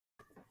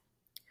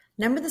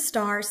Number the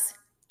Stars,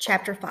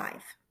 Chapter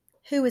 5.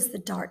 Who is the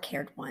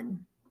dark-haired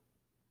one?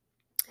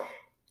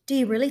 Do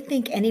you really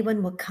think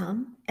anyone will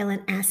come?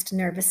 Ellen asked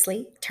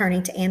nervously,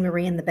 turning to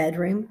Anne-Marie in the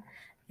bedroom.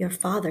 Your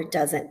father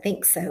doesn't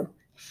think so.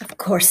 Of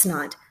course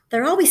not.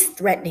 They're always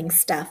threatening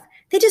stuff.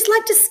 They just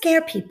like to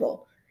scare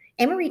people.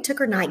 Anne-Marie took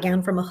her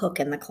nightgown from a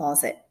hook in the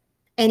closet.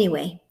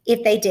 Anyway,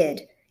 if they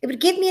did, it would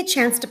give me a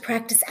chance to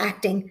practice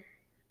acting.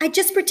 I'd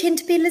just pretend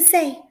to be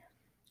Lizzie.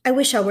 I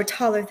wish I were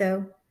taller,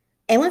 though.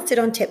 Ellen stood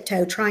on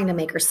tiptoe, trying to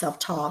make herself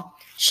tall.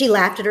 She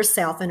laughed at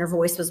herself, and her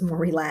voice was more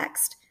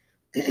relaxed.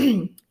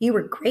 You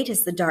were great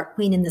as the Dark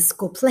Queen in the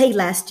school play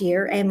last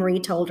year,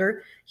 Anne-Marie told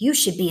her. You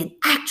should be an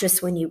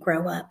actress when you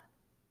grow up.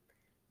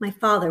 My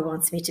father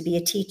wants me to be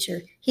a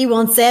teacher. He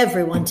wants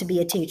everyone to be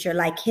a teacher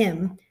like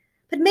him.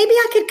 But maybe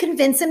I could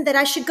convince him that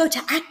I should go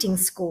to acting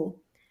school.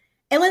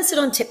 Ellen stood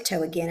on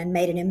tiptoe again and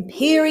made an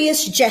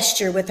imperious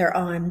gesture with her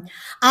arm.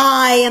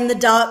 I am the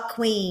Dark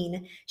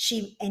Queen,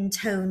 she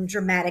intoned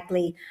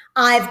dramatically.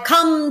 I've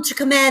come to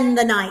command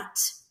the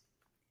night.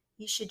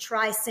 You should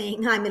try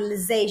saying I'm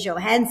Lizzie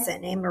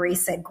Johansson, Anne-Marie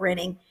said,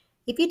 grinning.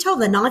 If you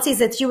told the Nazis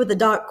that you were the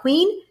Dark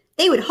Queen,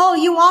 they would haul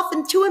you off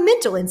into a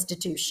mental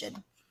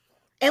institution.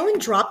 Ellen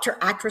dropped her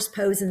actress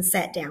pose and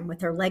sat down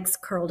with her legs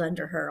curled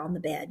under her on the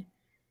bed.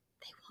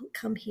 They won't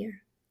come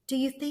here, do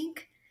you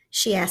think?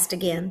 She asked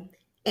again.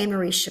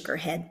 Anne-Marie shook her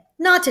head.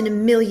 Not in a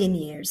million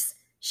years.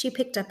 She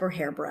picked up her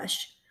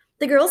hairbrush.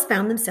 The girls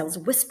found themselves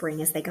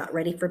whispering as they got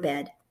ready for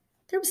bed.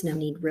 There was no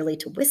need really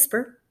to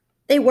whisper.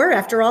 They were,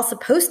 after all,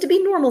 supposed to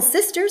be normal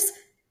sisters,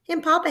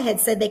 and Papa had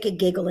said they could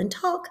giggle and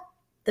talk.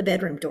 The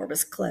bedroom door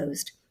was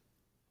closed.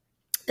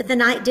 But the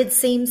night did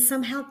seem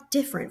somehow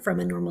different from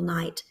a normal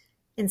night,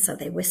 and so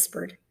they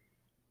whispered.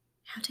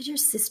 How did your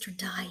sister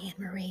die,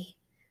 Anne-Marie?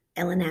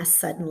 Ellen asked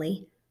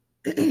suddenly.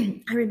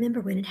 I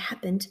remember when it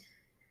happened.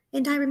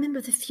 And I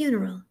remember the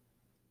funeral.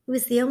 It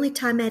was the only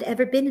time I'd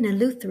ever been in a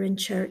Lutheran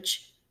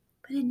church,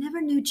 but I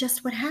never knew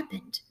just what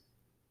happened.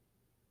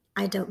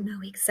 I don't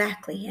know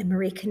exactly,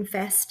 Anne-Marie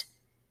confessed.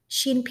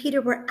 She and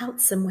Peter were out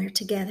somewhere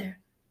together,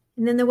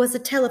 and then there was a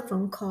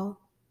telephone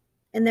call,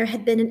 and there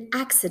had been an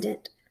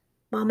accident.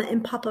 Mama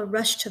and Papa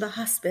rushed to the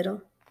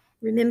hospital.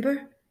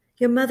 Remember?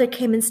 Your mother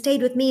came and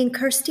stayed with me and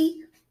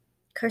Kirsty.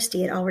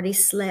 Kirsty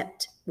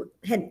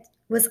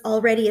was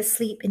already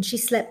asleep, and she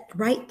slept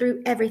right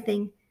through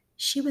everything.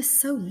 She was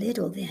so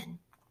little then.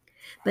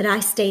 But I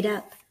stayed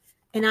up,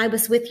 and I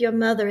was with your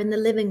mother in the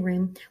living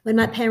room when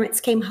my parents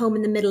came home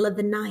in the middle of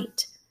the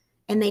night,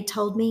 and they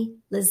told me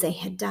Lizzie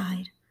had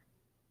died.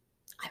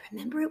 I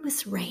remember it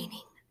was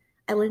raining,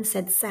 Ellen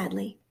said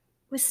sadly.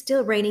 It was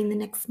still raining the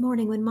next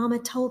morning when Mama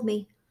told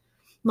me.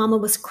 Mama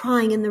was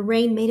crying, and the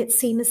rain made it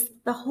seem as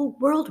the whole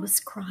world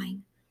was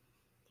crying.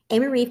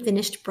 Anne-Marie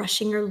finished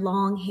brushing her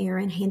long hair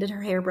and handed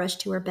her hairbrush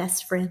to her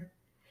best friend.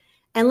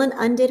 Ellen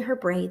undid her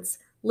braids,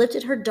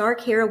 lifted her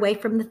dark hair away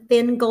from the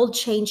thin gold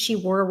chain she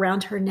wore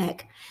around her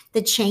neck,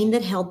 the chain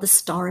that held the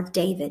Star of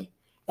David,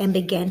 and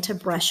began to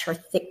brush her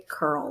thick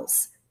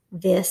curls.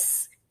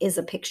 This is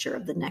a picture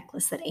of the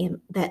necklace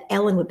that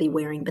Ellen would be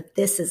wearing, but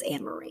this is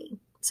Anne-Marie,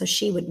 so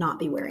she would not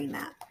be wearing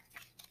that.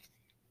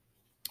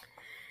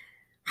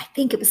 I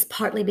think it was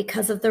partly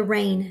because of the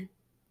rain.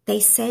 They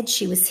said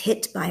she was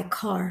hit by a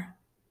car.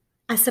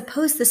 I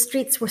suppose the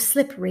streets were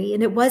slippery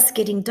and it was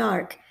getting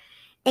dark,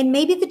 and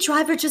maybe the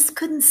driver just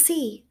couldn't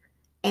see.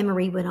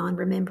 Anne-Marie went on,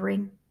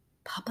 remembering.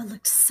 Papa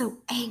looked so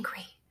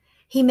angry.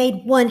 He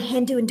made one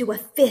hand into a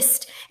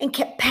fist and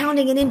kept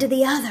pounding it into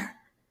the other.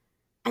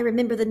 I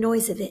remember the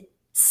noise of it.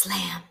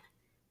 Slam,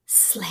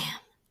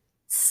 slam,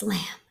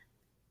 slam.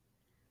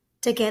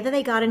 Together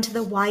they got into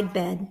the wide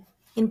bed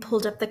and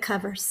pulled up the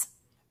covers.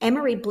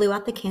 Anne-Marie blew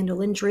out the candle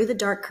and drew the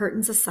dark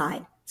curtains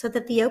aside so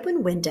that the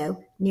open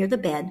window near the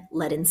bed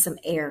let in some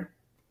air.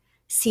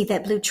 See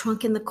that blue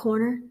trunk in the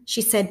corner?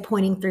 She said,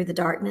 pointing through the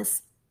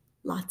darkness.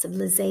 Lots of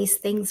Lizzie's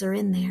things are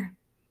in there,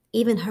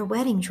 even her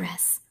wedding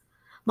dress.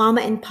 Mama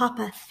and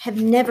Papa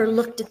have never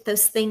looked at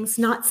those things,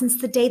 not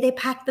since the day they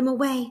packed them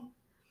away.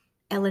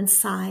 Ellen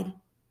sighed.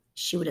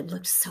 She would have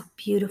looked so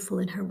beautiful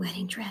in her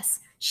wedding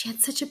dress. She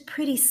had such a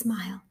pretty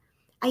smile.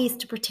 I used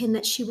to pretend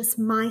that she was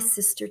my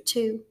sister,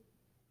 too.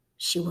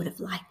 She would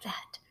have liked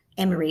that,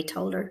 Anne-Marie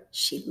told her.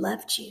 She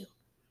loved you.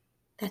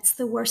 That's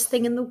the worst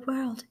thing in the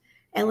world,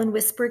 Ellen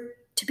whispered,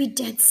 to be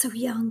dead so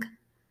young.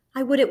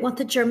 I wouldn't want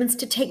the Germans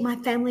to take my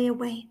family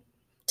away,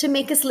 to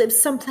make us live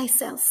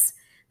someplace else.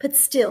 But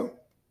still,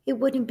 it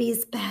wouldn't be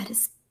as bad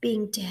as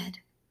being dead.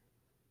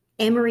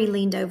 Anne-Marie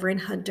leaned over and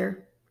hugged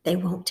her. They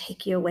won't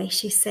take you away,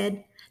 she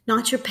said.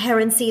 Not your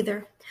parents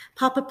either.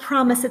 Papa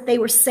promised that they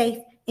were safe,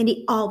 and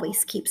he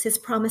always keeps his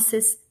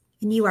promises,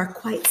 and you are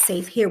quite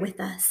safe here with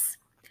us.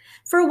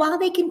 For a while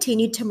they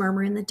continued to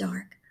murmur in the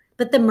dark,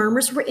 but the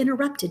murmurs were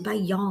interrupted by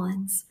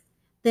yawns.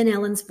 Then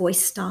Ellen's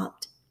voice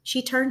stopped.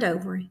 She turned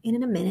over, and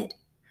in a minute,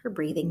 her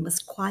breathing was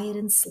quiet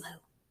and slow.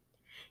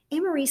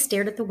 Anne-Marie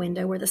stared at the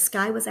window where the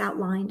sky was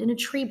outlined and a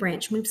tree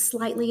branch moved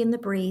slightly in the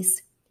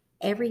breeze.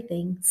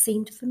 Everything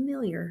seemed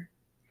familiar,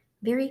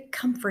 very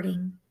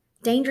comforting,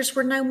 Dangers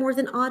were no more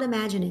than odd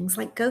imaginings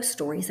like ghost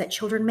stories that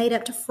children made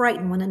up to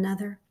frighten one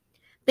another.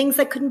 Things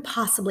that couldn't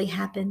possibly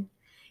happen.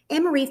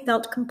 Anne-Marie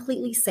felt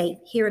completely safe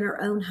here in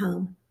her own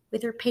home,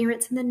 with her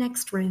parents in the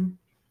next room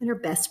and her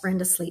best friend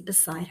asleep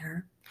beside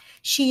her.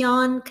 She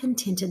yawned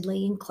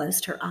contentedly and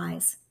closed her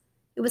eyes.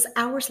 It was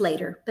hours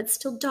later, but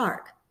still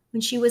dark,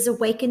 when she was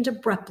awakened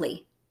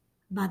abruptly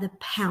by the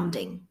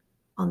pounding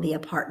on the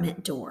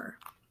apartment door.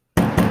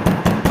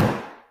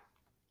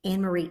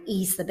 Anne-Marie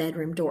eased the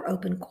bedroom door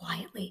open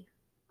quietly.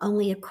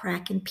 Only a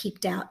crack and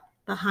peeped out.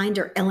 Behind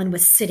her, Ellen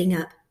was sitting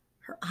up,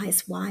 her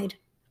eyes wide.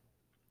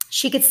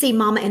 She could see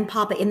Mama and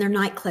Papa in their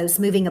nightclothes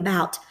moving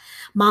about.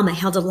 Mama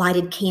held a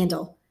lighted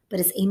candle,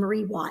 but as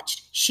Anne-Marie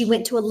watched, she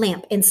went to a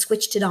lamp and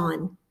switched it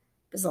on.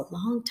 It was a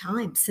long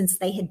time since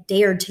they had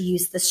dared to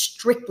use the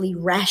strictly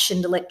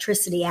rationed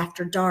electricity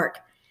after dark,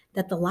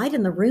 that the light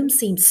in the room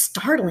seemed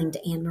startling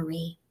to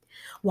Anne-Marie.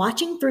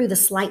 Watching through the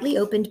slightly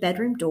opened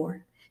bedroom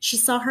door, she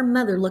saw her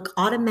mother look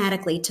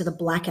automatically to the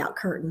blackout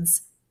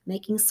curtains,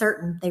 making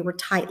certain they were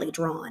tightly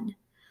drawn.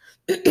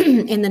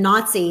 And the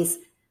Nazis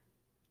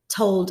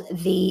told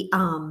the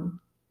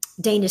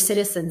Danish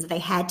citizens they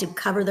had to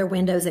cover their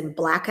windows in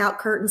blackout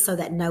curtains so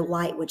that no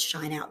light would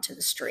shine out to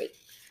the street.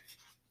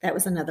 That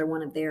was another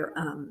one of their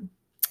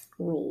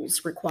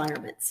rules,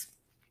 requirements.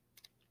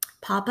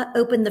 Papa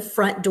opened the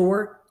front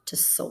door to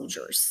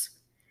soldiers.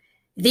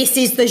 "This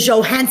is the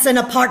Johansson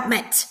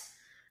apartment,"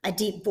 a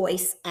deep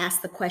voice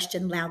asked the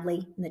question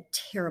loudly in the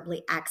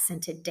terribly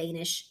accented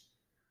Danish.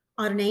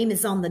 "Our name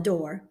is on the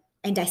door,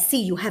 and I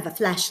see you have a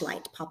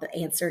flashlight," Papa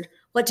answered.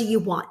 "What do you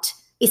want?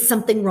 Is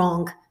something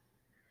wrong?"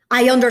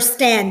 "I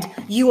understand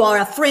you are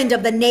a friend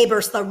of the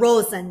neighbors, the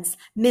Rosens,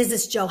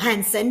 Mrs.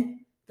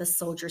 Johansson," the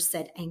soldier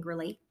said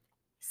angrily.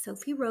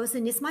 "Sophie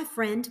Rosen is my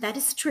friend, that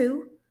is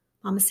true,"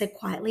 Mama said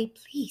quietly.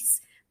 "Please,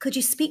 could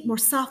you speak more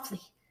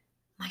softly?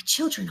 My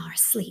children are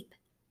asleep."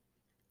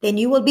 "Then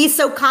you will be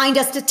so kind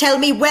as to tell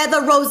me where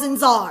the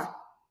Rosens are."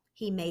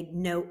 He made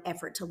no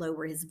effort to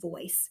lower his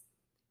voice.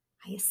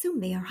 "I assume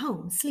they are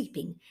home,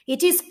 sleeping.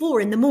 It is 4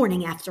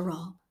 a.m. after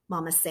all,"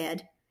 Mama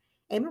said.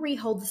 Anne-Marie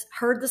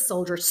heard the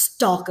soldier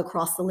stalk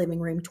across the living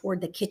room toward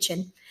the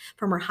kitchen.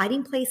 From her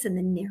hiding place in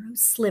the narrow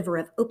sliver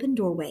of open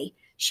doorway,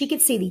 she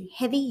could see the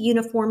heavy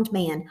uniformed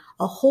man,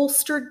 a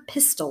holstered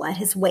pistol at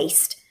his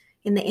waist,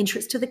 in the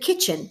entrance to the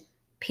kitchen,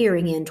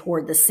 peering in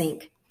toward the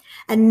sink.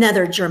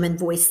 Another German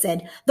voice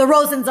said, "The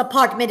Rosens'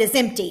 apartment is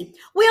empty.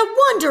 We are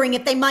wondering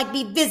if they might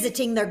be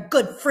visiting their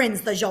good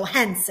friends, the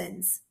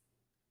Johanssons."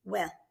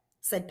 "Well,"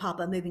 said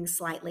Papa, moving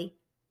slightly,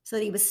 so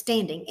that he was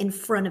standing in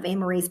front of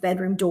Anne-Marie's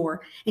bedroom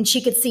door, and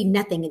she could see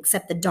nothing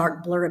except the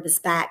dark blur of his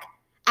back.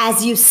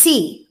 "As you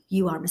see,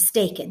 you are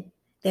mistaken.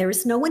 There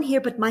is no one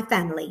here but my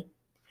family."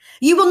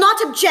 "You will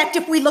not object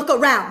if we look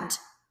around."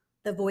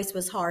 The voice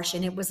was harsh,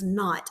 and it was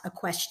not a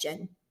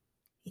question.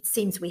 "It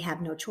seems we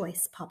have no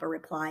choice," Papa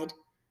replied.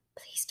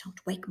 "Please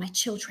don't wake my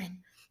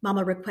children,"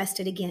 Mama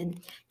requested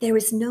again. "There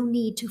is no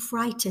need to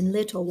frighten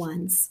little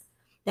ones."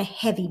 The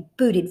heavy,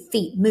 booted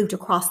feet moved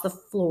across the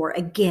floor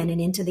again and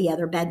into the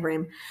other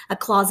bedroom. A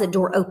closet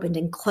door opened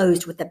and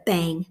closed with a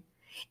bang.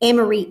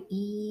 Anne-Marie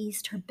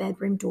eased her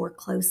bedroom door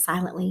closed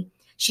silently.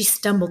 She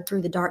stumbled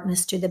through the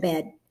darkness to the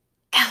bed.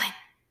 "Ellen,"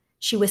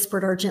 she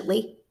whispered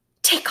urgently,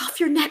 "take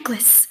off your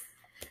necklace."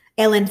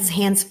 Ellen's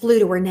hands flew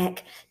to her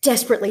neck.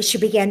 Desperately, she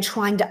began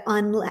trying to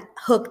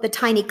unhook the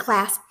tiny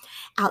clasp.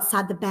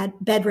 Outside the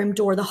bedroom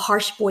door, the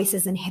harsh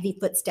voices and heavy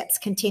footsteps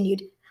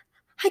continued.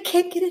 "I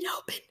can't get it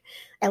open,"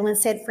 Ellen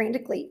said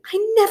frantically.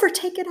 "I never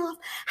take it off.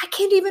 I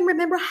can't even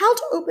remember how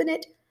to open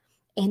it."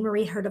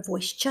 Anne-Marie heard a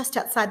voice just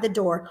outside the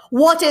door.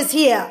 "What is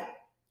here?"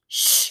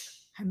 "Shh,"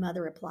 her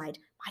mother replied.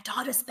 "My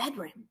daughter's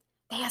bedroom.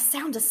 They are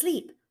sound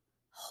asleep."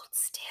 "Hold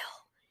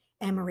still,"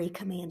 Anne-Marie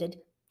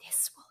commanded.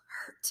 "This will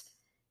hurt."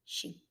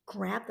 She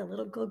grabbed the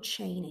little gold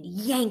chain and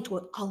yanked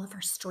with all of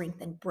her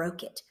strength and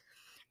broke it.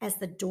 As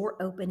the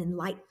door opened and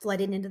light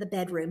flooded into the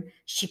bedroom,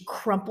 she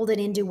crumpled it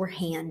into her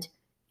hand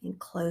and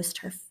closed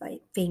her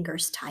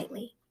fingers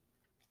tightly.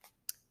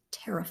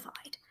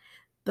 Terrified,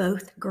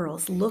 both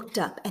girls looked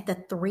up at the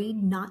 3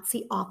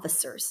 Nazi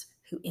officers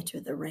who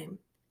entered the room.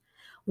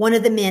 One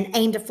of the men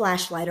aimed a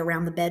flashlight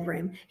around the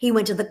bedroom. He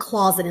went to the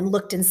closet and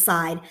looked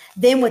inside.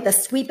 Then, with a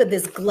sweep of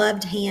his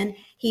gloved hand,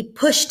 he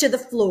pushed to the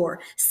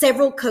floor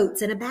several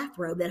coats and a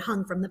bathrobe that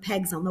hung from the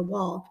pegs on the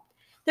wall.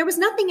 There was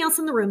nothing else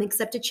in the room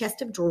except a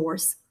chest of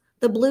drawers,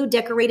 the blue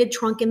decorated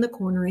trunk in the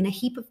corner, and a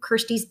heap of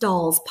Kirsty's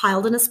dolls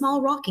piled in a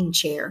small rocking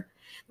chair.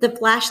 The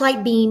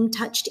flashlight beam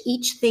touched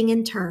each thing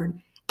in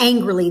turn.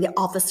 Angrily, the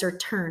officer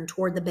turned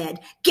toward the bed.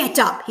 "Get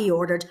up," he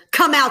ordered.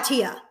 "Come out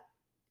here."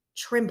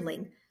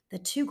 Trembling, the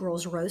 2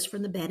 girls rose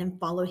from the bed and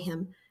followed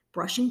him,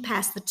 brushing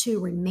past the 2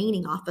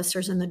 remaining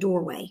officers in the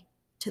doorway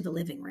to the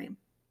living room.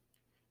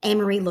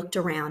 Anne-Marie looked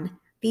around.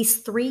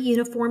 These 3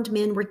 uniformed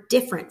men were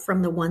different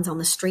from the ones on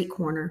the street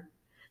corner.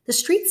 The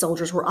street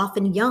soldiers were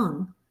often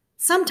young,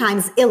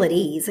 sometimes ill at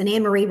ease, and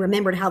Anne-Marie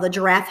remembered how the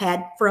giraffe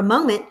had, for a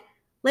moment,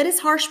 let his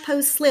harsh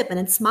pose slip and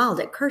had smiled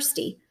at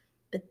Kirsty.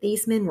 But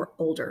these men were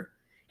older,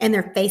 and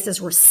their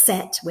faces were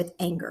set with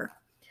anger.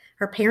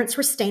 Her parents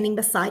were standing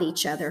beside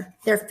each other,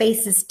 their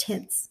faces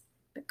tense,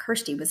 but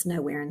Kirsty was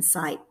nowhere in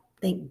sight.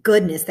 Thank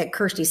goodness that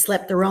Kirsty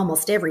slept through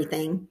almost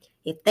everything.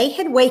 If they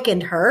had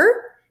wakened her,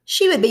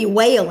 she would be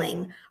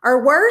wailing,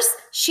 or worse,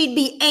 she'd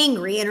be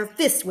angry and her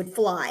fist would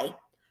fly.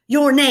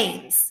 Your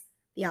names,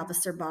 the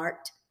officer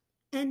barked.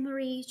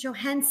 Anne-Marie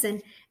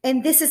Johansson,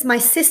 and this is my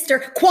sister.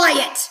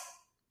 Quiet!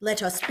 Let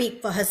her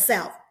speak for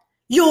herself.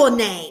 Your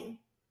name.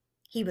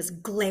 He was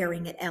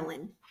glaring at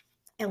Ellen.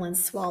 Ellen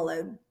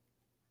swallowed.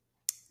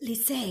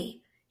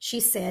 Lise, she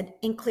said,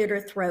 and cleared her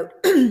throat.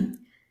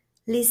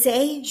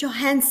 Lise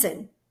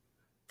Johansson.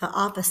 The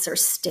officer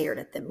stared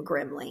at them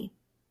grimly.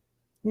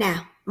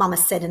 Now, Mama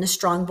said in a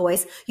strong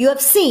voice, you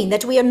have seen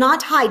that we are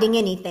not hiding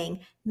anything.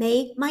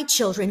 May my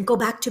children go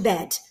back to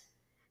bed.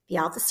 The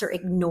officer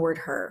ignored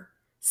her.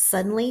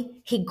 Suddenly,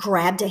 he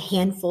grabbed a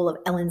handful of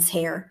Ellen's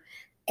hair.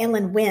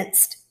 Ellen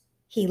winced.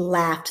 He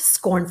laughed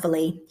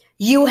scornfully.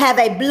 You have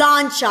a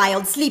blonde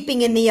child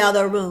sleeping in the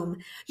other room.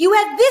 You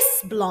have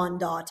this blonde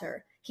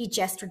daughter. He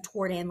gestured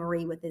toward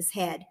Anne-Marie with his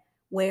head.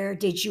 Where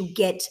did you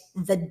get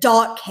the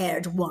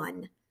dark-haired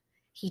one?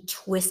 He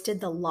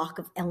twisted the lock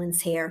of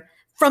Ellen's hair.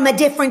 From a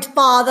different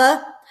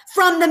father?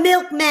 From the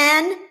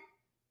milkman?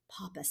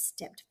 Papa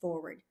stepped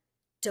forward.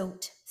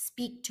 Don't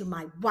speak to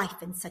my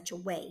wife in such a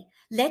way.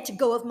 Let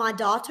go of my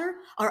daughter,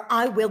 or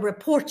I will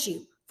report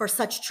you for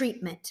such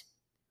treatment.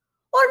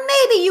 Or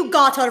maybe you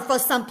got her for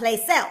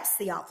someplace else,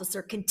 the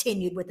officer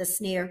continued with a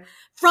sneer.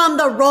 From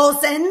the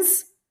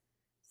Rosens?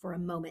 For a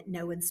moment,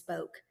 no one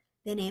spoke.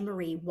 Then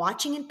Anne-Marie,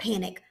 watching in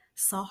panic,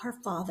 saw her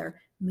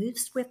father move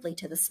swiftly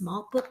to the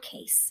small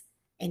bookcase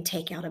and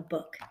take out a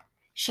book.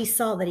 She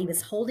saw that he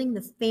was holding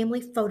the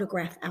family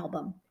photograph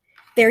album.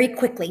 Very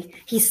quickly,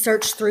 he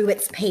searched through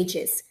its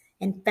pages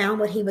and found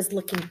what he was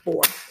looking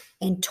for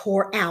and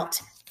tore out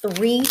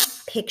 3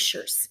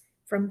 pictures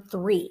from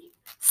 3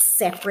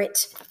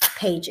 separate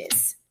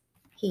pages.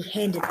 He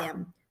handed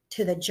them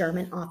to the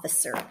German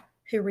officer,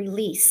 who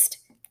released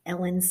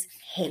Ellen's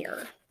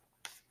hair.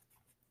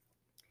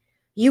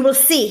 You will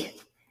see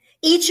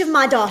each of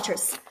my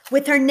daughters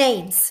with her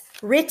names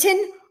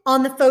written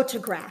on the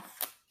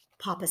photograph,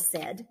 Papa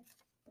said.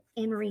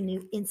 Anne-Marie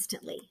knew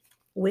instantly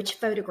which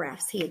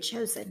photographs he had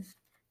chosen.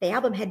 The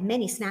album had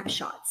many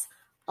snapshots,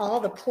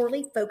 all the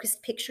poorly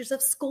focused pictures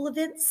of school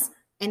events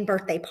and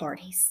birthday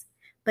parties.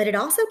 But it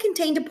also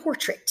contained a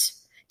portrait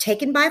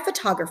taken by a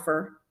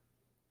photographer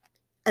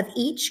of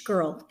each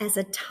girl as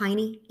a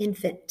tiny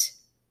infant.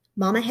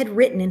 Mama had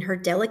written in her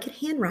delicate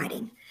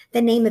handwriting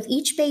the name of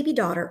each baby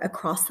daughter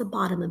across the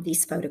bottom of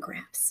these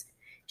photographs.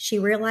 She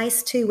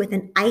realized, too, with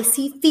an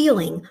icy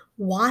feeling,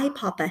 why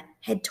Papa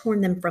had torn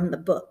them from the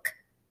book.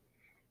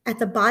 At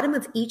the bottom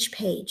of each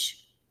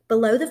page,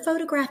 below the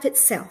photograph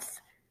itself,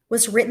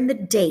 was written the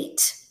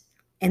date,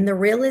 and the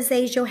real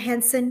Lise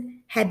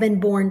Johansson had been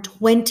born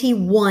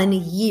 21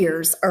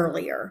 years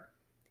earlier.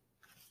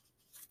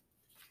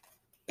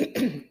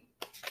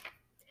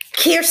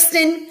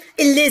 Kirsten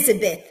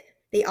Elizabeth,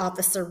 the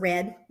officer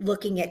read,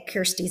 looking at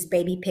Kirsty's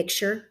baby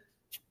picture.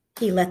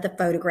 He let the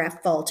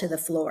photograph fall to the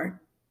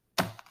floor.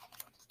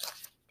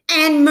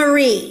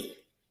 Anne-Marie,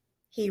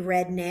 he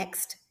read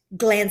next,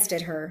 glanced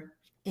at her,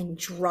 and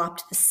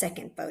dropped the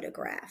second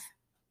photograph.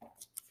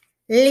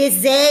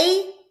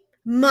 Lise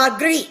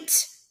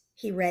Marguerite,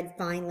 he read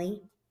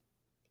finally,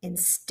 and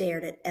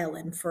stared at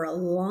Ellen for a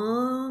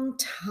long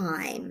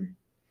time.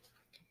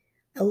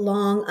 A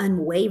long,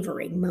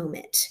 unwavering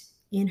moment.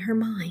 In her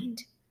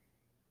mind,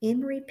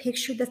 Anne-Marie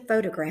pictured the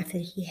photograph that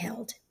he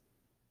held,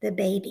 the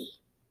baby,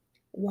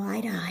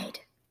 wide-eyed,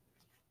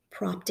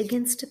 propped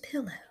against a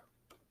pillow,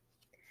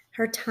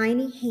 her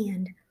tiny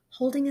hand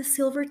holding a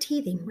silver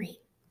teething ring,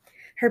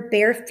 her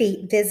bare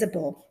feet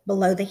visible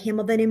below the hem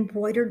of an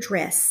embroidered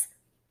dress,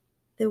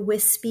 the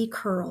wispy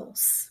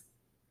curls,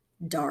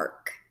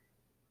 dark.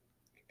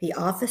 The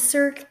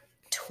officer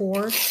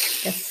tore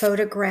the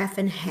photograph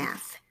in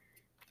half,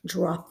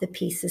 dropped the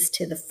pieces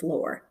to the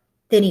floor.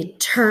 Then he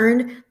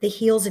turned the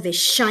heels of his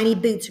shiny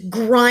boots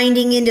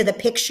grinding into the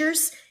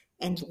pictures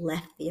and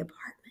left the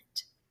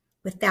apartment.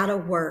 Without a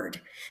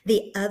word,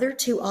 the other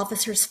 2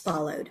 officers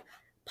followed.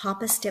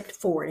 Papa stepped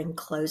forward and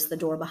closed the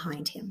door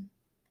behind him.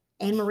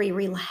 Anne-Marie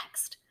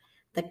relaxed.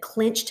 The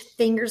clenched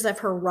fingers of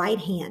her right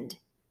hand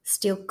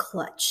still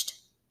clutched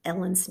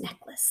Ellen's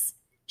necklace.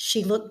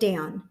 She looked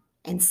down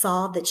and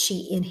saw that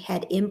she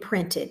had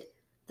imprinted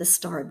the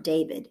Star of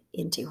David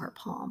into her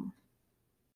palm.